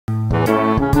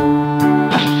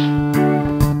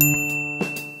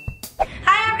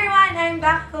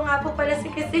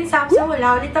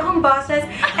Wala ulit akong boses.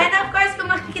 And of course, kung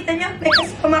makikita niyo,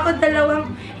 kasi pumakot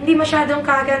dalawang hindi masyadong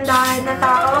kagandahan na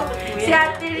tao. Si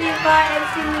Ate Riva and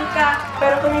si Mika.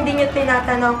 Pero kung hindi niyo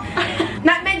tinatanong,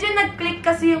 medyo nag-click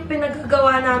kasi yung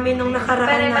pinagagawa namin nung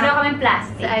nakaraan na. Pareho kaming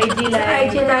plastic. Sa IG Live. Sa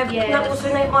IG Live. Yes. Nauso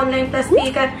na yung online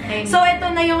plastikan. So, ito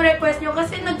na yung request niyo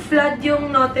kasi nag-flood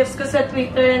yung notifs ko sa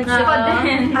Twitter and sa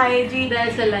IG.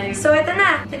 Dahil sa live. So, ito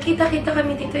na. Nagkita-kita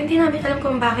kami dito. Hindi namin alam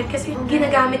kung bakit kasi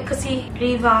ginagamit ko si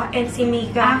Riva and si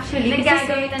Mika. Actually,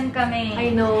 nagkagamitan kami. I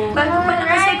know. Bago pa na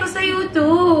kasi ko sa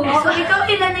YouTube. So, ikaw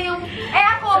ilan na yung...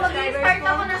 ako, mag-start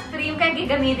ako ng stream kaya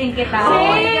gigamitin kita.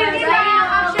 Actually,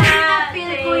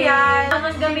 na-feel ko yan.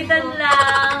 Gamitan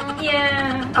lang.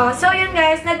 Yeah. Oh, so yun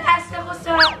guys, nag-ask ako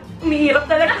sa... Umihirap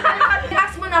talaga.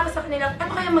 Nag-ask muna ako sa kanila, ano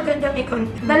kaya magandang ikon?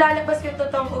 Nalalabas yung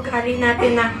totoong ugali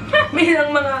natin na bilang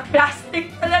mga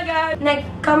plastic talaga.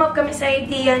 Nag-come up kami sa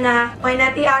idea na why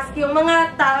not i-ask yung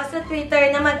mga tao sa Twitter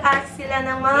na mag-ask sila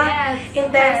ng mga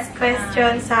intense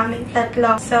questions sa aming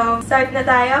tatlo. So, start na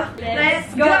tayo? Let's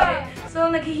go! So,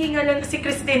 naghihinga lang si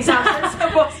Christine sa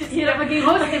boses. Hirap maging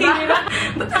host, diba?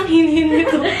 Ba't ang hinhin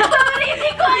nito?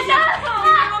 Hindi ko alam!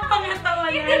 Hindi mo pangatawa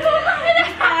yan. Hindi ko alam!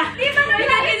 Di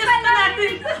ba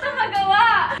natin gusto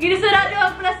magawa? Ginusto natin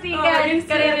ang plastikan.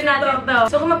 Karere natin to.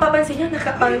 So, kung mapapansin nyo,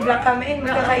 naka-all black kami.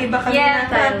 Magkakaiba kami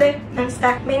natin ng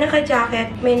stack. May naka-jacket,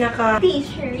 may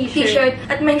naka-t-shirt,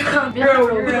 at may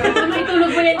naka-robe. May tulog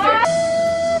mo yan, George.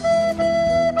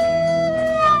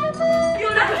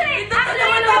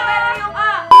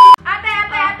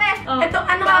 Ito,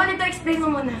 ano ka ulit ito? Explain mo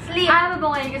muna. Sleep. Ano ba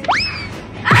ngayon kasi?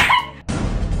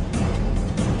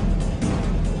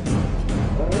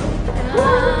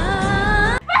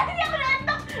 Bakit ako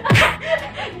naantok?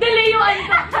 Dali yung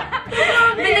antok.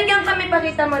 Binigyan kami,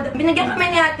 pakita mo doon. Binigyan kami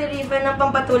ni Ate Riva ng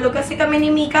pampatulog kasi kami ni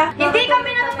Mika. Hindi kami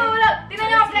natutulog. Tingnan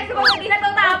niyo ang flexible, hindi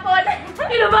natatapon.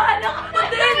 Inubahan ako.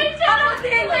 Ako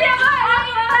din. Kaya ba?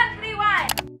 Rewind.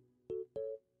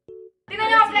 Tingnan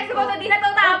niyo ang flexible, hindi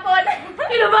natatapon.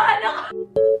 Inubahan ako.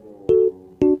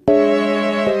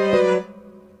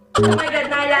 Oh my God,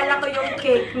 naalala ko yung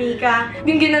cake, Mika.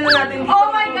 Yung ginano natin dito.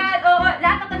 Oh my God! Oo,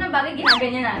 lahat ng bagay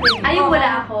ginaganyan natin. Ayun,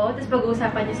 wala ako. Tapos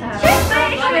pag-uusapan niyo sa harap.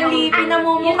 Actually,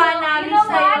 pinamumukha namin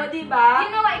sa'yo, diba? You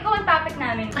know what? Ikaw ang topic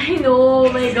namin. I know,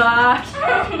 oh my gosh.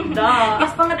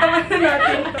 Yes, pangatawan na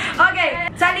natin. Okay,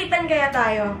 salitan kaya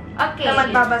tayo. Okay. Na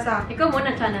magbabasa. Ikaw muna,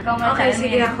 Chana. Ikaw muna, Okay,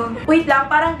 sige ako. Wait lang,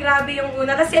 parang grabe yung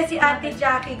una. Kasi si Ate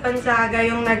Jackie Gonzaga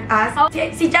yung nag-ask.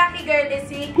 Si Jackie Girl is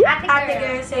si Ate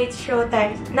Girl sa It's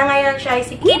Showtime. Na ngayon siya ay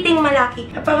si Kiting Malaki.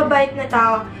 Napakabait na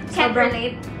tao. Can't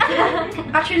relate.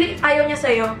 Actually, ayaw niya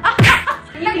sa'yo.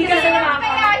 Hindi ka na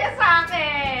kaya niya sa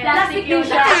akin. Plastic din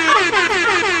siya.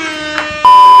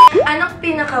 Anong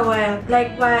pinaka-wild?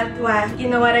 Like wild.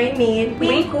 You know what I mean?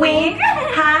 Wink, wink.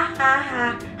 Ha, ha, ha,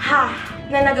 ha.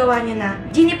 Na nagawa niya na.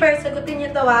 Juniper, sagutin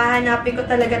niyo to ha. Hanapin ko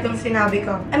talaga tong sinabi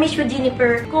ko. I miss you,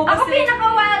 Juniper. Ako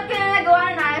pinaka-wild ko na nagawa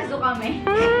na naaso kami.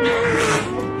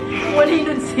 Wali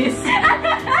nun, sis.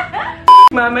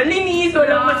 Mama linis,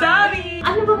 walang masabi.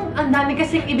 Ano bang ang dami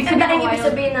kasing ibig sabihin ng wild? Ibig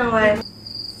sabihin ng wild.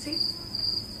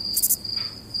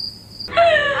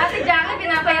 Ate Jackie,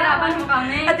 pinapahirapan mo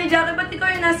kami. Ate Jackie, ba't ikaw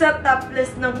yung nasa top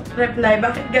list ng reply?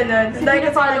 Bakit ganun? Dahil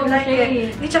kasi nag-like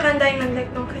eh. Hindi tsaka dahil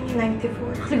nag-like nung kanya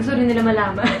 94. Kasi gusto rin nila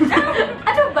malaman.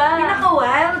 Ano ba?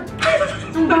 Pinaka-wild.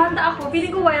 Nung bata ako,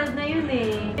 feeling ko wild na yun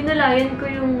eh. Pinalayan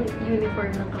ko yung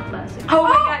uniform ng kaklase. Oh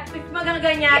my God!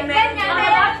 Magaganyan. Ganyan na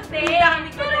yan.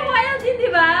 Pero wild yun, di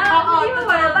ba? Oo, hindi ba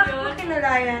wild bakit yun? mo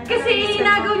kinalayan? Kasi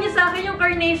inagaw niya sa akin yung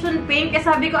carnation pink. Kaya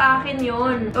sabi ko akin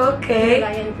yun. Okay.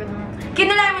 Pinalayan ko na.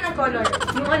 Kinalayan mo ng color?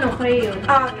 Yung ano, crayon.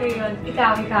 Ah, crayon.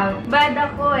 Ikaw. Bad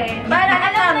ako eh.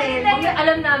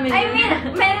 Alam namin. I mean,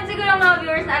 meron siguro mga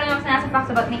viewers na alam sa nasa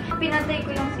facts about me. Pinatay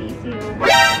ko yung sisi.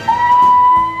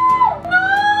 No!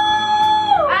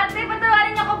 Ate,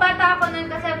 patawarin niyo ako, bata ako nun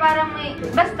kasi parang may...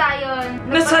 Basta yun.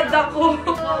 Nasad ako.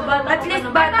 At least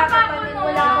bata ka pa nun.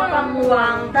 Wala ako pang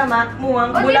muwang. Tama?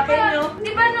 Muwang. Bulakin nyo.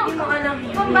 Di ba no? Hindi mo alam.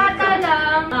 Kung bata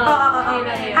lang. Oo.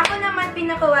 Ako naman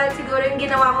pinaka-wild siguro yung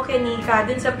ginawa ko kay Nika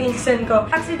dun sa pinsan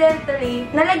ko. Accidentally,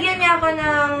 nalagyan niya ako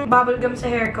ng bubblegum sa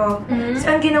hair ko.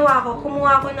 So, ang ginawa ko,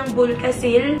 kumuha ko ng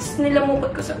Bulkasil, tapos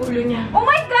nilamukot ko sa ulo niya. Oh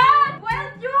my God!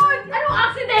 Wild yun! Anong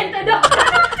aksidente doon?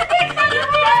 Anong aksidente yun?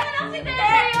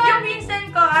 Yung pinsan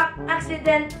ko,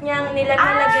 accident niyang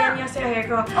nilagyan niya sa hair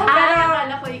ko. Pero,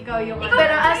 akala ko ikaw yung...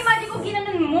 Pero imagine ko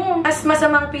ginanon mo. As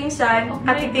masamang pinsan,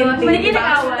 at itintin. Hindi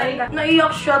nag-away.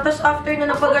 Naiyak siya, tapos after na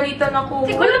napagalitan ako.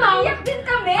 Siguro naiyak din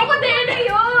kami. Ako din na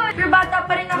yun. Pero bata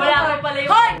pa rin ako. Wala ka pala yun.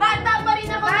 Hoy! Bata pa rin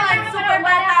ako. Super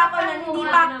bata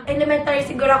elementary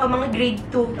siguro ako, mga grade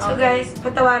 2. So guys,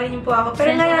 patawarin niyo po ako.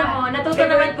 Pero ngayon, natuto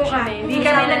naman po kami. Hindi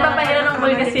kami nagpapahiran ng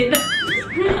magasin.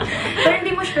 Pero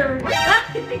hindi mo sure.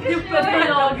 Yung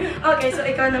pag-vlog. Okay, so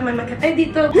ikaw naman Ay,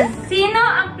 dito. Sino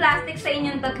ang plastic sa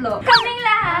inyong tatlo? Kaming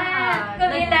lahat!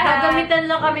 Kaming lahat. Gagamitan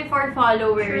lang kami for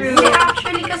followers.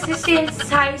 Actually, kasi since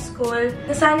high school,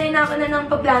 nasanay na ako na ng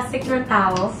pa-plastic ng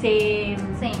tao. Same.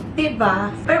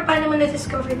 Diba? Pero paano mo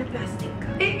na-discover na plastic?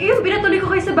 Yung binatuloy ko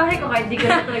kayo sa bahay ko kahit di ko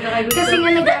na talaga kayo gusto. Kasi nga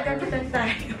nagagagutan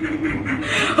tayo.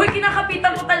 Uy,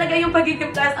 kinakapitan ko talaga yung pagiging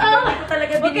plastic. Hindi ko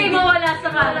talaga huwag kayo mawala sa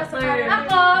character.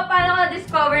 Ako, paano ko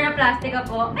na-discover na plastic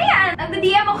ako? Ayan,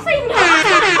 nagda-DM ako sa inyo.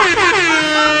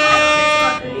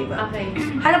 Okay.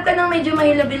 Hanap ka ng medyo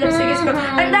mahilab-hilab sa gusto.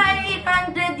 Ang dahil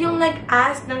 800 yung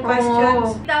nag-ask ng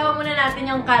questions. Tawa muna natin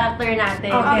yung character natin.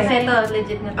 Okay. Kasi ito,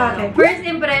 legit na to. Okay. First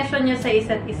impression nyo sa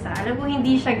isa't isa. Alam ko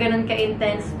hindi siya ganun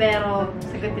ka-intense, pero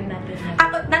sagutin natin.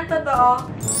 Ako, ng totoo.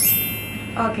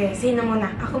 Okay, sino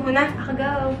muna? Ako muna? Ako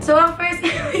go. So, ang first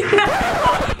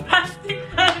plastic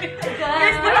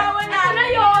first dalawa na. Ano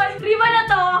yun? Riva na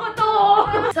to. Ako to.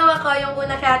 So, ako yung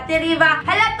una kay Ate Riva.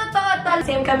 Hala, totoo to.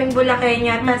 Same kaming Bulakay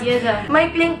niya. Tas,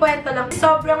 may kling kwento lang.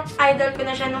 Sobrang idol ko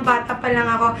na siya nung bata pa lang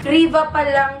ako. Riva pa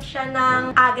lang siya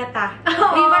ng Agata.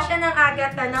 Riva siya ng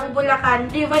Agata, ng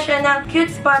Bulacan. Riva siya ng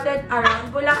cute spotted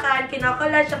around Bulacan.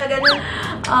 Kinakulat siya kaganon.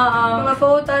 Mga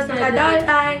photos,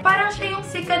 nakadalay. Parang siya yung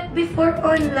sikat before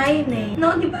online eh.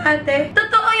 No, di ba ate?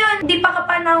 Totoo yun. Hindi pa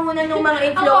kapanahonan ng mga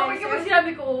influencers. Ako, kapag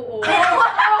sinabi ko oo.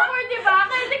 Awkward, di ba?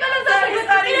 Kaya hindi ko lang Sorry.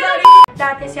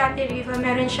 Dati si Ate Riva,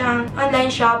 meron siyang online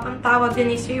shop. Ang tawag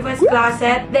din is Riva's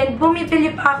Closet. Then,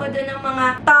 bumibili pa ako doon ng mga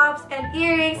tops and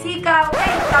earrings, hikaw.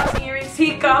 Ay, tops, earrings,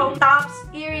 hikaw. Tops,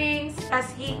 earrings,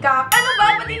 tas hikaw. Ano ba?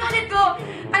 Ba't inulit ko?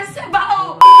 Ang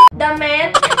sabaw!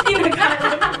 Damit.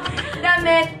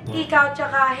 Damit, hikaw,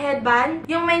 tsaka headband.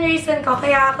 Yung main reason ko,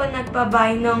 kaya ako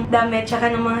nagbabuy ng damit tsaka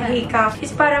ng mga hikaw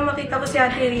is para makita ko si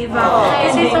Ate Riva.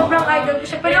 Kasi sobrang idol ko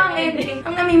siya. Pero ang ending,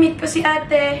 ang namimit ko si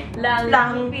Ate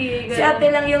lang. Si Ate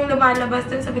lang yung lumalabas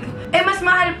dun. Sabi ko, mas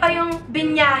mahal pa yung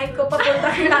binyahe ko papunta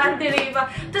na Ate Riva.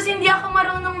 Tapos hindi ako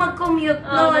marunong mag-commute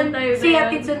noon. Si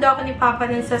Hatid sundo ako ni Papa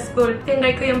nun sa school.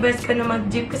 Tinry ko yung best ko na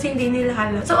mag-jeep kasi hindi nila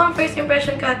halos. So, ang first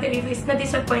impression ko Ate Riva is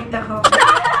na-disappoint ako.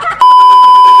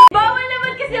 Bawal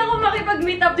naman kasi ako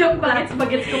makipag-meet up yung bagets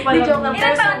ko pala. Joke lang.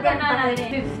 Ilan taon ka na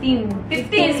natin?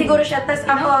 15 siguro siya. Tapos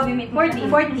ako, 14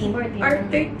 or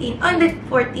 13. On the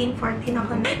 14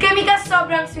 ako. Kay Mika,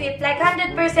 sobrang sweet. Like,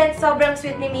 100% sobrang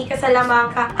sweet ni Mika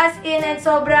Salamanca. As in, and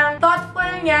sobrang thoughtful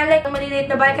niya. Like,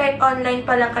 maliliit na ba, kahit online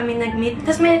pa lang kami nag-meet.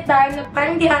 Tapos may time na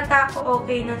parang di ata ako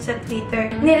okay nun sa Twitter.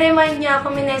 Ni-remind niya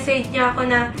ako, minessage niya ako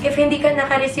na, if hindi ka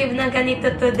naka-receive ng ganito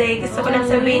today, gusto ko lang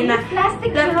sabihin na,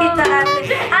 plastic love kita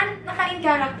ate. Naka-in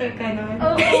character ka nun.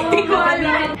 Hindi ko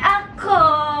alam. Ako,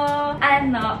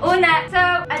 una, so,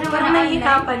 parang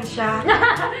nahihikapan siya.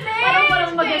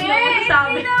 Parang maganda ko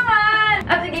sabi. Hindi naman!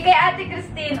 Sige, kay Ate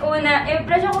Christine, una,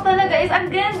 impression ko talaga is ang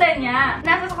ganda niya.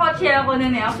 Nasa kotse ako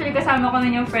nun eh. Actually, kasama ko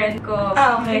nun yung friend ko.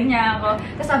 Okay. Niya ako.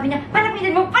 Tapos sabi niya,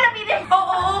 palapitin mo!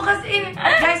 Oo, kasi,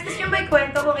 guys, kasi yung may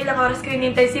kwento kung ilang oras ko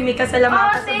hinintay si Mika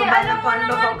Salamanca sa baba alam ng mo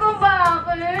condo naman ko. kung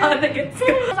bakit. Nagets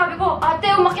ko. Sabi ko, ate,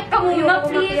 umakit ka muna,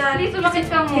 please, umakit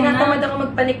ka muna. Tinatamad ako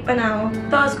magpanik pa na ako.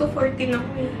 Tapos ko 14 ako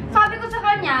eh. Sabi ko sa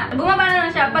kanya, bumaba na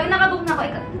lang siya. Pag nakabook na ako,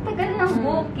 tagal ng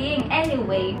booking.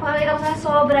 Anyway, pakita ko sa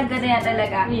sobrang ganda niya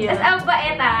talaga. Yeah. Tapos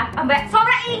ang bait,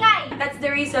 sobrang ingay! That's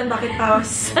the reason bakit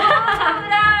pause.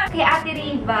 Kay Ate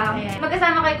Riva,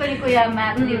 magkasama kayo ko ni Kuya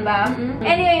Matt, di ba?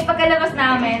 Anyway, pagkalabas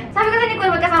namin, sabi ko sa ni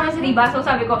Kuya, magkasama si Riva, so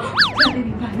sabi ko, si Ate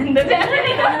Riva, nandun si Ate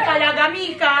Riva. Talaga,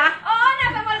 Mika? Oo,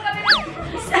 nasa mall kami na.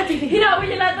 Si Ate Riva. Hinawi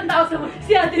niya lahat ng tao sa mall.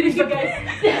 Si Ate Riva, guys.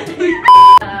 Si Ate Riva.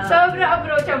 Sobrang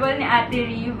approachable ni Ate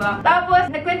Riva. Tapos,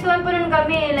 nagkwentuhan pa nun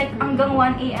kami, like, hanggang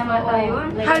 1 AM ata yun.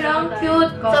 Hello,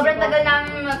 cute. Sobrang tagal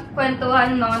namin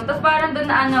magkwentuhan nun. Tapos parang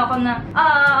doon na ako na,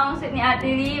 ang sweet ni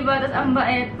Ate Riva, tapos ang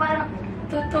bait. Parang,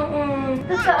 Totoo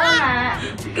nga.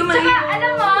 Tsaka,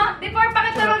 alam mo, before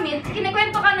pa kita rumit,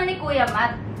 kinikwento ka na ni Kuya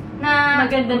Matt na...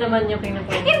 Maganda naman yung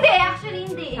kinukwento. Hindi, actually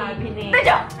hindi. Sabi ni...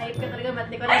 Tadyo! Hype ka talaga, Matt.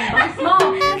 Di ko lang boss mo.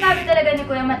 Sabi talaga ni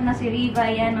Kuya Matt na si Riva,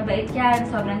 yan, mabait yan,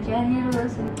 sobrang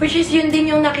generous. Which is yun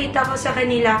din yung nakita ko sa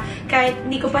kanila. Kahit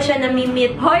hindi ko pa siya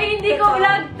nami-meet. Hoy, hindi ko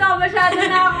vlog to. Masyado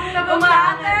na akong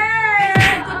nabumate.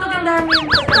 Tutugin namin yung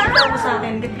pagkakita mo sa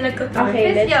akin. Vlog ko to. Okay,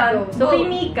 let's yun. go. So, kay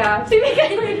Mika. Si Mika,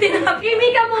 kay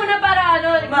Mika muna para ano,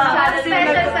 Ma,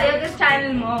 special sa'yo, this channel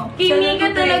idol mo. Kay Mika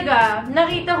talaga,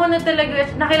 nakita ko na talaga,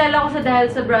 nakilala ko sa dahil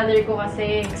sa brother ko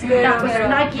kasi. Tapos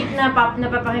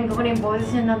napapakinggan ko na yung boses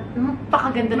niya na,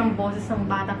 napakaganda ng boses ng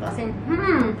bata to. As in,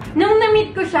 nung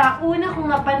na-meet ko siya, una kong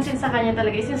napansin sa kanya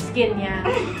talaga is yung skin niya.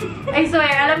 I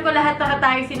swear, alam ko lahat na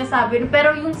tayo sinasabi,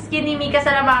 pero yung skin ni Mika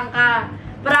Salamanca,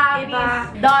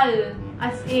 promise, dull.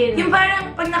 As in. Yung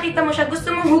parang pag nakita mo siya, gusto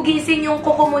mong hugisin yung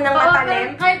kuko mo ng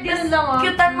matalim. Kahit ganun lang,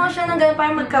 Cutean mo siya ng ganun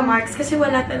parang magka-marks kasi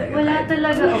wala talaga. Wala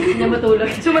talaga. Niya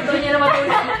matulog. Sumato niya na matulog.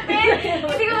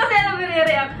 Hindi ko kasi alam yung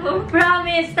re-react ko.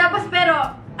 Promise. Tapos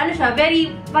pero, ano siya,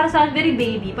 para sa akin, very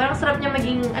baby. Parang sarap niya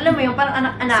maging, alam mo yung parang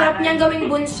anak-anak. Sarap niyang gawing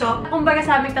bunso. Kumbaga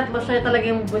sa aming tatlo, siya talaga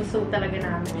yung bunso talaga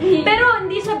namin. Pero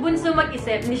hindi siya bunso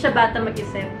mag-isip, hindi siya bata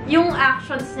mag-isip. Yung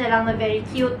actions niya lang na very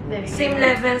cute. Very Same cute.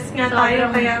 levels nga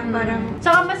tayo, kaya parang...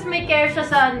 Tsaka mas may care siya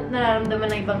sa nararamdaman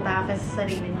ng ibang tao kasi sa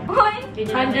sarili niya. Hoy!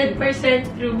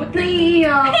 100% true. Ba't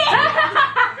naiiyak?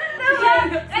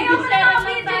 Ayoko na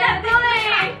makapito na to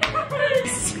eh!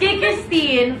 Kay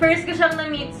Christine, first ko siyang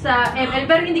na-meet sa ML,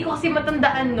 pero hindi ko kasi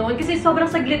matandaan noon kasi sobrang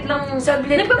saglit lang.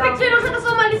 Saglit lang. Nagpa-picture lang siya,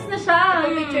 tapos umalis na siya.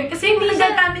 Picture. Kasi hindi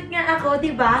nagagamit nga ako,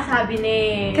 di ba? Sabi ni...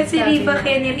 Kasi Riva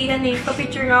Quenery yan eh.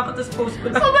 Pa-picture nga ako, tapos post ko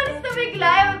lang. So, umalis na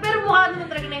bigla. Pero mukha naman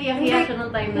talaga nahiya-hiya siya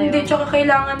nung time na yun. Hindi, tsaka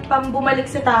kailangan pang bumalik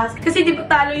sa taas. Kasi di ba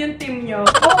talo yung team nyo?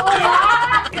 Oo nga!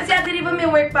 Kasi ate, di ba may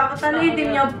work pa ako? Talo yung team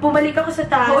nyo. Bumalik ako sa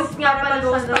taas. Host nga pala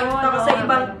mag-host ako sa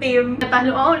ibang team.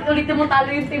 Natalo, ulitin mo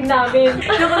talo yung team namin.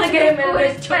 Ako nag-ML,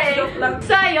 joke lang.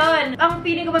 So, ayun. Ang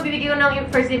feeling ko mabibigay ko ng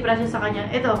first impression sa kanya,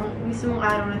 ito, mismong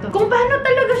araw na to. Kung paano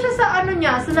talaga siya sa ano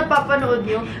niya, sa napapanood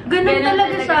niyo, ganun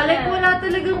talaga siya. Like, wala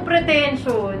talagang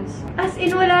pretensions. As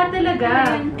in, wala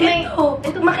talaga.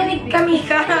 Ito, makinig kami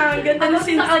ka. Ang ganda na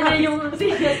Sa kanya yung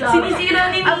sinasabi.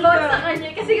 sinisira ni Mika. About sa kanya.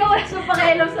 Kasi nga wala siyang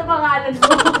pakialam sa pangalan mo.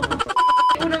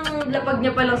 Unang lapag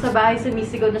niya pa lang sa bahay,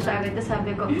 sumisigaw na siya agad. Tapos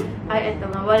sabi ko, ay, eto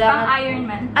nga, wala Pang Iron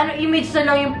Man. Ano, image na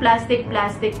lang yung plastic,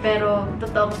 pero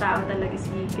totoong tao talaga si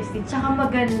Christine. Tsaka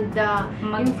maganda.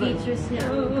 Yung features niya,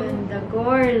 maganda.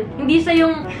 Girl. Hindi siya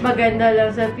yung maganda lang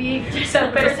sa picture.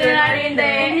 Sa personal,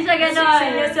 hindi. Hindi siya gano'n.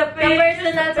 Sa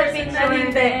personal, sa picture,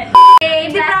 hindi.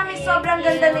 Hindi, promise, sobrang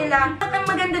ganda nila. Ang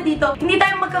maganda dito, hindi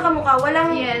tayo magkakamukha.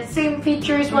 Walang same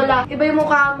features, wala. Iba yung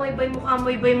mukha mo, iba yung mukha mo,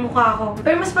 iba yung mukha ko.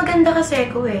 Pero mas maganda kasi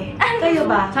ko eh. Kayo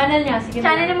ba? Channel niya, sige.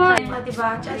 Channel mo. Diba?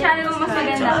 Channel mo mas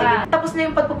maganda ka. Tapos na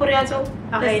yung pagpupurihan, so...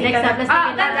 Okay, next up.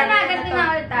 Ganda na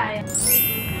ulit tayo.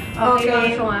 Okay,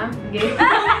 baso nga. Okay.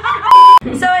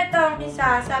 So, ito ang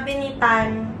isa. Sabi ni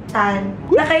Tan,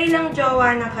 nakailang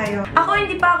jowa na kayo. Ako,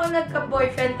 hindi pa ako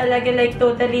nagka-boyfriend talaga, like,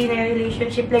 totally in a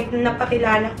relationship, like, nung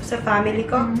napakilala ko sa family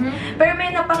ko. Pero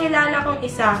may napakilala kong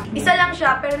isa. Isa lang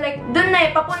siya, pero like, dun na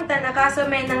eh, papunta na, kaso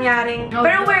may nangyaring.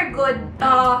 Pero we're good.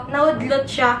 Naudlot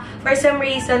siya for some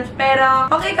reasons.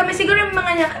 Pero, okay kami. Siguro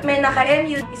may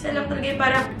naka-MU. Isa lang talaga yung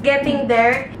parang getting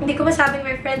there. Hindi ko masabing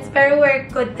we're friends, pero we're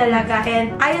good talaga.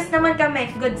 And ayos naman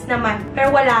kami. Goods naman.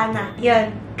 Pero wala na.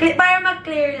 Yun. Para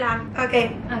mag-clear lang.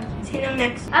 Okay. Sinong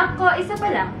next? Ako, isa pa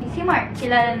lang. Si Mark.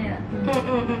 Kilala nila.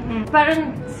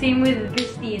 Parang same with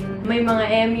Christine. May mga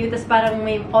MU, tas parang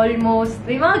may almost,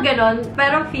 may mga ganon.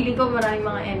 Pero feeling ko maraming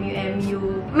mga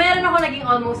MU. Meron ako naging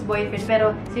almost boyfriend,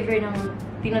 pero si Vern ang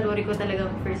tinaduri ko talagang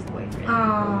first boyfriend.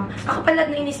 Ako pala,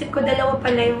 nainisip ko, dalawa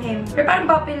pala yung MU. Pero parang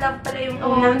puppy love pala yung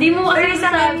una. Hindi mo pero kasi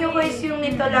isang masabi. MU ko is yung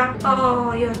nito lang.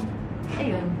 Yun.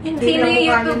 Ayun. Sino yung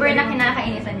YouTuber na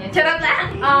kinakainisan niyo? Charot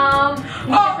lang!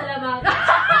 Mika Salamanca.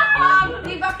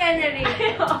 Riva Quenery.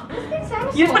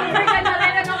 YouTuber ka na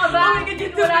rin, ano ka ba?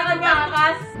 Wala kang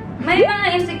takas. May mga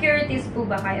insecurities po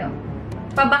ba kayo?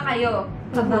 Pa ba kayo?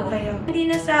 Hindi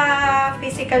na sa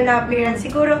physical na appearance.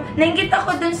 Siguro, nainggit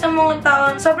ako dun sa mga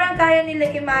taon. Sobrang kaya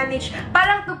nila i-manage.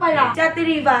 Parang to pala, si Ate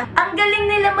Riva, ang galing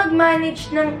nila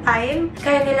mag-manage ng time.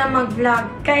 Kaya nila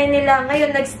mag-vlog. Kaya nila,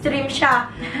 ngayon nag-stream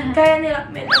siya. Kaya nila,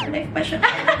 may love life pa siya.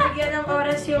 Nabigyan ng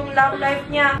oras yung love life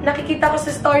niya. Nakikita ko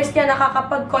sa stories niya,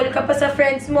 nakakapag-call ka pa sa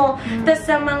friends mo. Tapos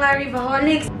sa mga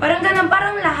Rivaholics. Parang ganun,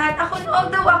 parang lahat.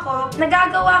 Although ako,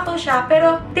 nagagawa ko siya,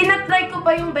 pero tinatry ko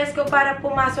pa yung best ko para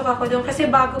pumasok ako doon. Kasi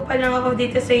bago pa lang ako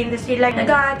dito sa industry. Like,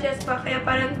 nag-a-adjust pa. Kaya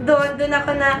parang doon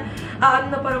ako na,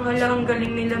 parang ang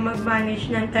galing nila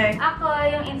mag-manage ng time. Ako,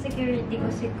 yung insecurity ko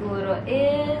siguro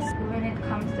is when it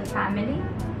comes to family.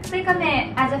 Kasi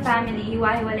kami, as a family,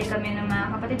 hiwa-hiwalay kami ng mga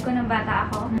kapatid ko ng bata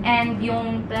ako. And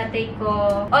yung platate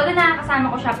ko, although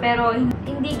nakakasama ko siya, pero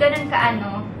hindi ganun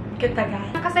kaano.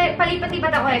 Katagal. Kasi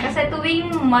palipat-lipat ako eh. Kasi tuwing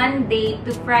Monday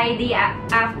to Friday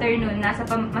afternoon, nasa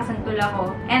Masantol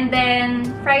ako. And then,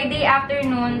 Friday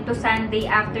afternoon to Sunday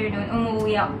afternoon,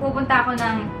 umuwi ako. Pupunta ako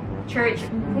ng church.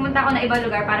 Pumunta ako na ibang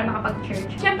lugar para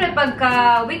makapag-church. Siyempre,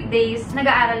 pagka weekdays,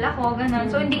 nag-aaral ako, ganun.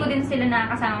 So, hindi ko din sila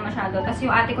nakakasama masyado. Tapos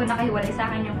yung ate ko nakahiwalay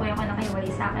sa akin, yung kuya ko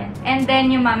nakahiwalay sa akin. And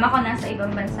then, yung mama ko nasa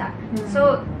ibang bansa.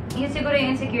 So, yun siguro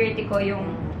yung insecurity ko, yung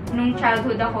nung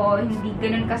childhood ako, hindi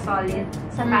ganun ka-solid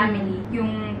sa family.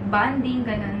 Yung bonding,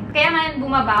 ganun. Kaya ngayon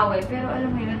bumabawi, pero alam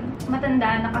mo yun,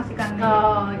 matanda na kasi kami.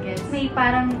 Guess. May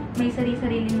parang, may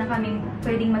sarili-sarili na kaming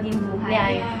pwedeng maging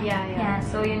buhay. Yeah.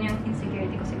 So, yun yung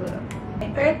insecurity ko siguro.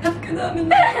 Earth ka namin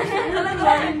na.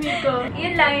 Miko.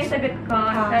 Yun lang yung sagot ko.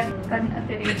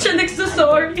 Siya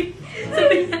nagsusorry.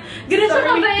 Sabi niya, ganun siya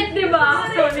mabait, diba?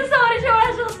 Sorry siya, wala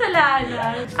siyang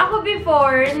kasalanan. Ako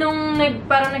before, nung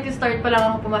parang nag-start pa lang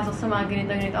ako pumasok sa mga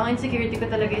ganito-ganito, ang insecurity ko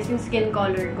talaga is yung skin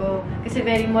color ko. Kasi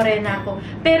very morena ako.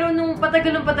 Pero nung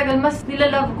patagal, mas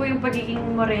nilalove ko yung pagiging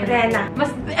morena.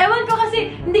 Mas, ewan ko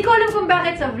kasi, hindi ko alam kung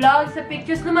bakit sa vlogs, sa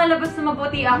pictures, lumalabas na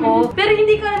maputi ako. Pero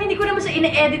hindi ko naman siya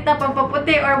ine-edit na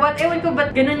pampaputi or what. Ewan ko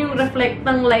ba't ganun yung reflect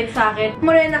ng light sa akin.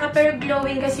 Morena ka pero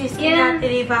glowing kasi skin natin,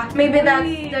 Riva. Maybe that's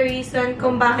the reason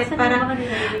kung bakit parang...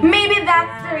 Maybe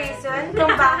that's the reason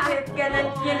kung bakit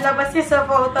ganun yung labas niya sa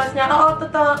photos niya. Oo,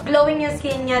 totoo. Glowing yung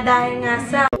skin niya dahil nga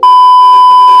sa...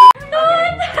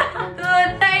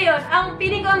 Ayun, ang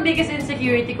feeling ko ang biggest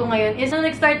insecurity ko ngayon is nung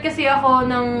nag-start kasi ako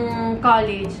ng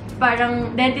college,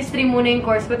 parang dentistry muna yung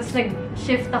course ko, tapos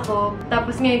nag-shift ako,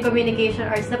 tapos ngayon communication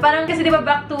arts na parang kasi diba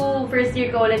back to first year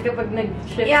ko ulit kapag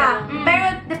nag-shift Yeah,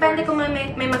 pero depende kung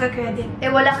may magka-credit.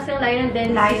 Wala kasing line ng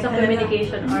dentistry sa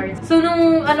communication arts. So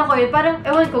nung ano ko yun, parang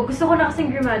ewan ko, gusto ko na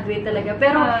kasing graduate talaga,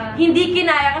 pero hindi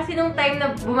kinaya kasi nung time na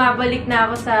bumabalik na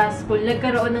ako sa school,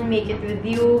 nagkaroon ng Make It With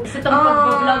You. Kasi itong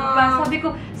pag-vlog pa, sabi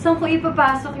ko, saan ko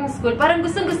ipapasok yung school? Parang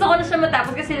gustong-gusto ko na siya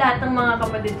matapos kasi lahat ng mga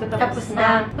kapatid ko tapos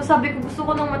na. So sabi ko, gusto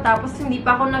ko nang matapos, hindi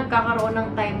pa ako nagkakaroon ng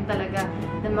time talaga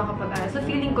na makapag-aral. So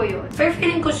feeling ko yun. Pero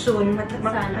feeling ko soon,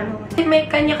 sana. May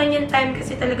kanya-kanyang time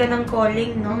kasi talaga ng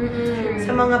calling, no?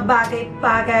 Sa mga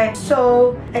bagay-bagay.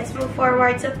 So, let's move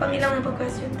forward sa pangilang na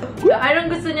question to.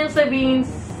 Anong gusto niyang sabihin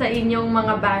sa inyong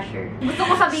mga basher? Gusto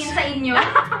ko sabihin sa inyo.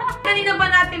 Kanina ba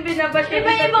natin binabash?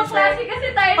 Iba-ibang klase kasi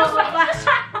tayo ng bash.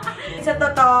 Sa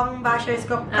totoong bashers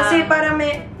ko. Kasi para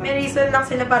may reason lang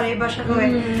sila para i-bash ako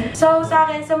So, sa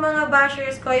akin, sa mga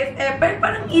bashers ko, if ever,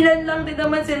 parang ilan lang din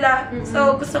naman sila.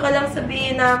 So, gusto ko lang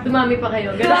sabihin na... Dumami pa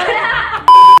kayo.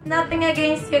 Nothing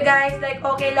against you guys. Like,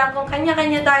 okay lang kung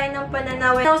kanya-kanya tayo ng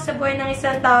pananaw sa buhay ng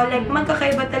isang tao. Like,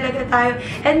 magkakaiba talaga tayo.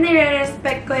 And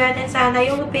nire-respect ko yan. And sana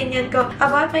yung opinion ko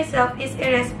about myself is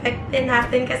i-respect din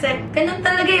natin. Kasi, ganun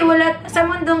talaga eh. Wala, sa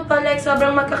mundong to, like,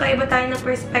 sobrang magkakaiba tayo ng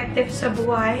perspective sa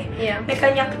buhay. Yeah. May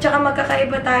kanya, tsaka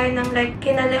magkakaiba tayo ng, like,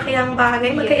 kinalakiang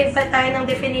bagay. Magkaiba tayo ng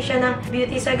definition ng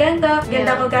beauty sa ganito,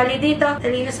 ganda ugali dito,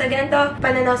 talino sa ganito,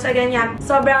 pananaw sa ganyan.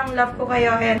 Sobrang love ko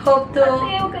kayo. And hope to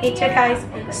meet you guys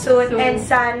soon. And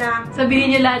sana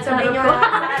sabihin niyo lahat sa harap ko.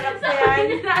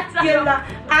 Yun lang.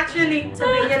 Actually,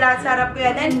 sabihin niyo lahat sa harap ko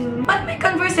yan. And may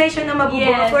conversation na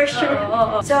mabubuo for sure.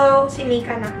 So, si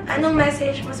Mika na. Anong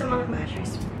message mo sa mga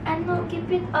bashers? Ano, keep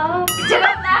it up.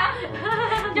 Charot na!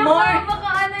 More. Baka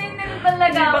ano yun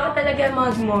talaga. Baka talaga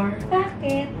mag-more.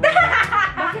 Bakit?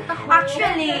 Bakit ako?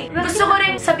 Actually, gusto ko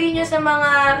rin sabihin niyo sa mga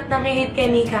nangihit kay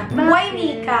Mika. Why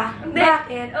Mika?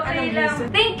 Bakit? Okay Anong lang. reason?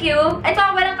 Thank you. Ito,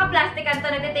 walang kaplastikan to.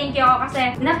 Nag-thank you ako kasi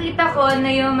nakita ko na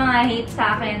yung mga hate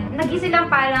sa akin. Nag-isip lang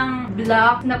parang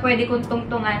block na pwede kong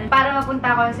tungtungan para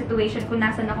mapunta ako sa situation kung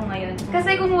nasan ako ngayon.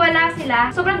 Kasi kung wala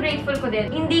sila, sobrang grateful ko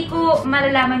din. Hindi ko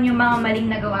malalaman yung mga maling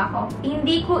nagawa ko.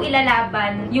 Hindi ko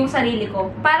ilalaban yung sarili ko.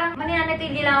 Parang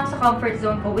maninanatili lang ako sa comfort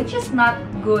zone ko, which is not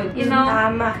good, you know?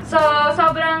 Tama. So,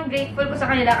 sobrang grateful ko sa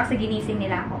kanila kasi ginising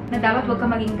nila ako. Na dapat huwag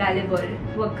kang maging gullible.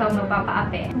 Huwag kang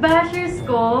mapapaape. Bashers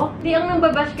ko, ang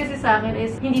nang-babash kasi sa akin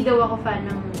is hindi daw ako fan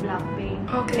ng Blackpink.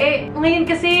 Okay. Ngayon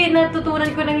kasi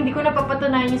natutunan ko na hindi ko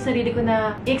napapatunayan yung sarili ko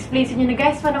na i-explain sa inyo na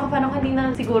guys, fan ako, hindi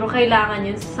na siguro kailangan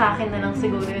yun. Sa akin na lang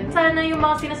siguro yun. Sana yung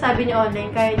mga sinasabi niyo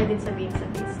online, kaya niyo din sabihin sa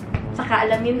Facebook. Saka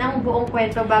alamin ang buong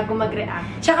kwento bago mag-react.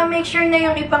 Tsaka make sure na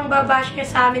yung ipang babash nyo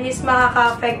sa amin is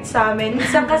makaka-affect sa amin.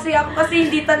 Minsan kasi ako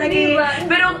hindi talaga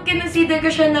pero kinonsider ko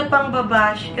siya na pang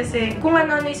babash. Kasi kung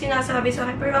ano yung sinasabi sa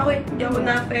akin, pero ako hindi ako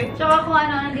na-affect. Tsaka kung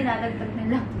ano dinadagdag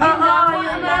nila.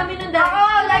 Marami ng dami.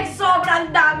 Like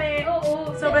sobrang dami.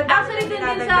 Oo. Sobrang dami. Actually, din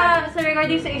sa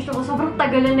regarding sa issue ko, sobrang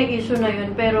tagal na nag-issue na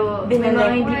yun. Pero may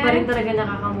mga hindi pa rin talaga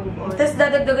nakaka-move on. Tapos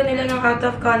dadagdagan nila ng out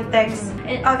of context.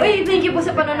 Okay, thank you po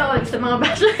sa panonood sa mga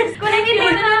bashers. Kung hindi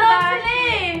nanonood sila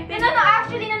eh. Pinanood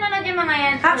actually nanonood yung mga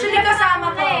yan. Actually, kasama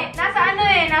ko. Nasa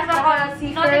nasa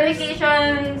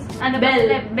notifications, Bell.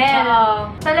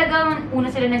 Talagang una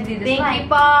sila nagdi-display. Thank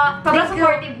you po. Sobrang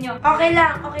supportive nyo. Okay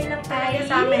lang talaga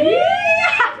sa amin.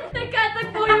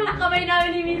 Nagkatagpo yung kamay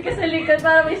namin ni Mika sa likod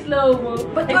para may slow-mo.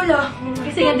 Ba't wala?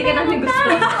 Kasi nga di ka namin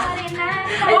gusto.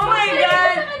 Oh my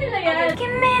God!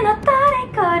 Kimi no tore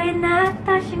kore na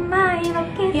toshimai wa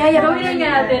kimi. Gawin lang nga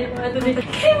natin.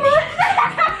 Kimi!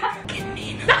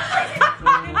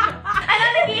 Ano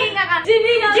nag-iinga ka?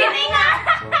 Jininga!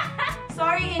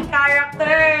 Sorry, in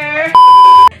character.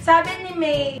 Sabi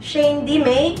ni Shane D.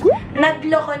 May,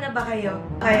 nagloko na ba kayo?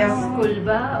 School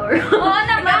ba? Or... Oo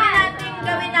naman!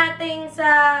 Gawin natin sa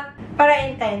para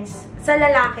intense. Sa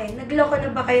lalaki. Nagloko na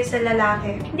ba kayo sa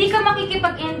lalaki? Hindi ka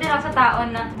makikipag-interact sa tao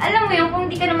na, alam mo yun, kung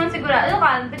hindi ka naman sigurado,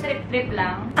 trip-trip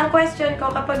lang. Ang question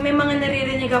ko, kapag may mga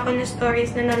naririnig ako na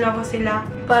stories na naloko sila,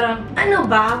 parang, ano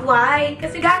ba? Why?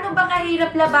 Kasi gaano ba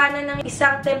kahirap labanan ng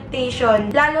isang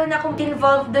temptation? Lalo na kung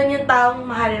involved doon yung taong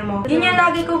mahal mo. Yun yung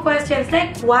lagi kong questions.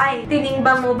 Like, why?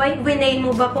 Tiningba mo ba? Winay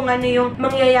mo ba kung ano yung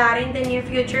mangyayari in the near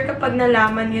future kapag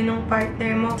nalaman yun ng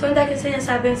partner mo? So, ang dahil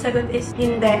sinasabi yung sagot is,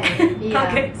 hindi. Yeah.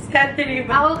 Okay, Sante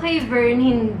Riva. Ako kay Vern,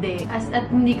 hindi.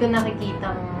 At hindi ko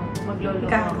nakikitang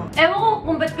magloloko ako. Ewan ko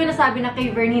kung ba't ko nasabi na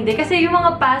kay Vern hindi. Kasi yung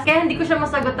mga past, kaya hindi ko siya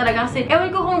masagot talaga. Kasi ewan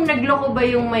ko kung nagloko ba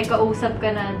yung may kausap ka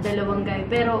na dalawang guy.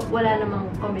 Pero wala namang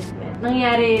commitment.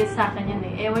 Nangyari sa akin yun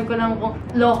eh. Ewan ko lang kung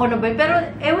loko na ba yun. Pero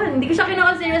ewan, hindi ko siya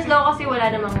kinaka-serious loko kasi wala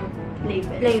namang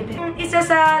label. Isa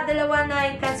sa dalawa na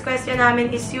intense question namin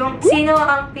is yung sino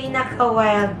ang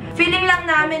pinaka-wild. Feeling lang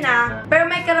namin pero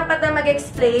may karapatan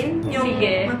mag-explain. Yung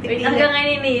sige. magpipili. Hanggang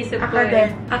ngayon iniisip ko Okay,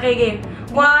 okay, game.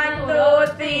 1,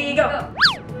 2, 3, go!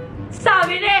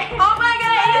 Sabi na eh! Oh my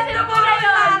God! Inisip ko na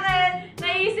yun!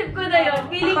 Naisip ko na yun.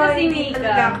 Feeling ko Ako, si hindi Mika.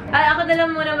 talaga. Ako na lang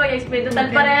muna mag-explain. Total,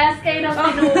 parehas kayo ng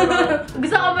tinuro.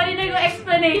 Gusto ko pa rin yung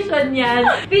explanation niyan.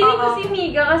 Feeling ko si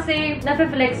Mika kasi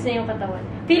nafe-flex niya yung katawan.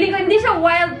 Feeling ko hindi siya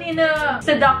wild in a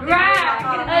seductive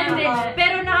way.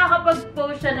 Pero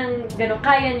nakakapag-post siya ng gano'n.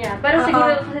 Kaya niya. Pero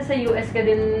siguro kasi sa US ka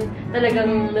din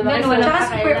talagang walang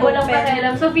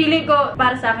pakialam. So feeling ko,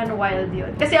 para sa akin, wild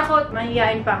yun. Kasi ako,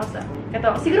 mahihain pa ako sa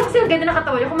katawan. Siguro kasi ang ganda ng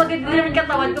katawan. Kung maganda naman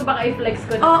katawan ko, baka i-flex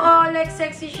ko na. Oo, like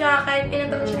sexy siya. Kahit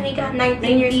ilang taon siya, Mika?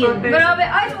 19 years old. Grabe.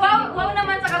 Ay, wow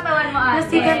naman sa katawan mo, ate.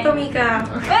 Nastigan to, Mika.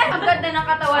 Ang ganda ng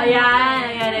katawan mo. Ayan.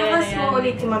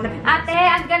 Nakasulit si Mama. Ate,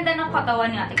 ang ganda ng katawan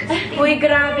ni Ate Christine. Uy,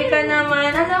 grabe ka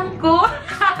naman. Alam ko.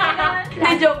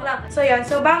 Hindi, joke lang. So, yan.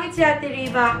 So, bakit si Ate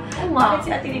Riva? Bakit si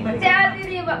Ate Riva? Si Ate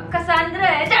Riva,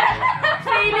 Cassandra eh.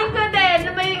 Feeling ko din,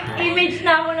 na may image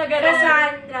na ako na gano'n.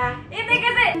 Cassandra. Hindi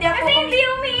kasi hindi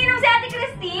umiinom si Ate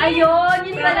Christine. Ayun,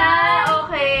 yun pala.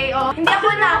 Okay. Oh. Hindi ako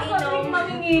nainom.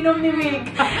 Manginginom ni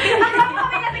Mika.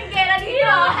 Kami natinggera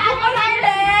dito.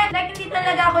 Like, hindi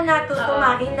talaga ako natuto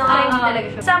maginom. Hindi talaga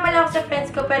siya. Sama lang ako sa friends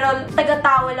ko, pero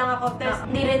taga-tawa lang ako. Tapos,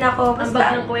 hindi rin ako. Ambag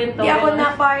ng kwento. Hindi ako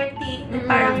na-party.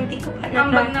 Parang hindi ko pa na-try.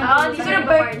 Ambag ng kwento. Siguro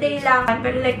birthday lang.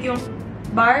 Pero like yung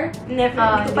bar, never,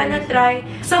 hindi ko pa na-try.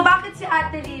 So, bakit si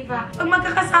Ate Riva? Pag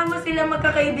magkakasama sila,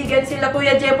 magkakaibigan sila,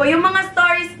 Kuya Jepo, yung mga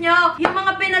stories nyo, yung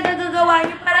mga pinagagagawa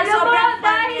nyo, parang sobrang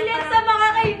fun. Dahil yan sa mga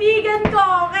kaibigan ko.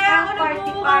 Kaya ako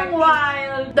nagmumukhang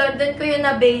wild. Doon ko yun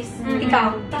na-base. Ikaw,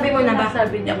 sabi mo na ba?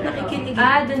 Sabi niya. Hindi ako nakikinig.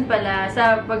 Doon pala. Sa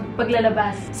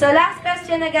paglalabas. So, last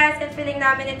question na guys, and feeling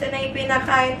namin ito na yung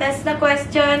pinaka-intense na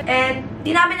question. And,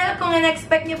 di namin alam kung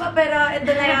in-expect nyo pa, pero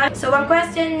ito na yun. So, ang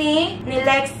question ni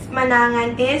Lex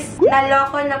Manangan is,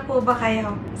 naloko na po ba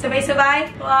kayo?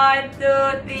 Sabay-sabay? 1,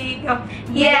 2, 3, go.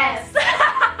 Yes!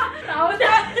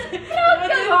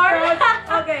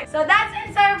 Okay, so that's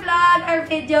it our vlog, our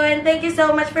video, and thank you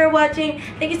so much for watching.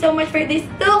 Thank you so much for this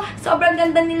too. Sobrang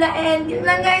ganda nila, and yun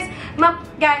lang guys.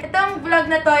 Guys, itong vlog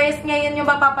na to is ngayon yung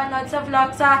mapapanood sa vlog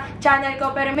sa channel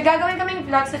ko, pero may gagawin kaming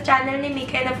vlog sa channel ni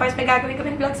Mika, and of course may gagawin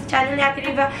kaming vlog sa channel ni Ate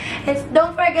Riva. And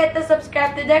don't forget to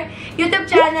subscribe to their YouTube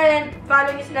channel and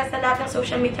follow nyo sila sa lahat ng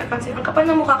social media accounts. Ang kapal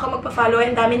ng mukha ko magpa-follow,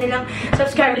 and dami nilang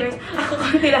subscribers. Ako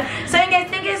konti lang. So yun guys,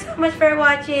 thank you so much for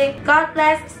watching. God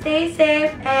bless, stay safe,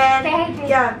 and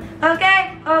yeah.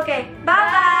 Okay? Okay.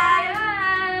 Bye-bye!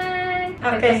 Bye!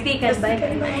 Okay.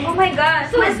 Oh my God!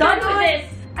 So, done with this!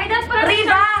 Ay, that's pala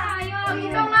Riva!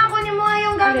 Ikaw nga, kunin mo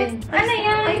yung gamit. Ano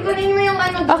yan? Ay, kunin mo yung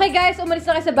ano. Okay guys, umalis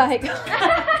na kayo sa bahay ko.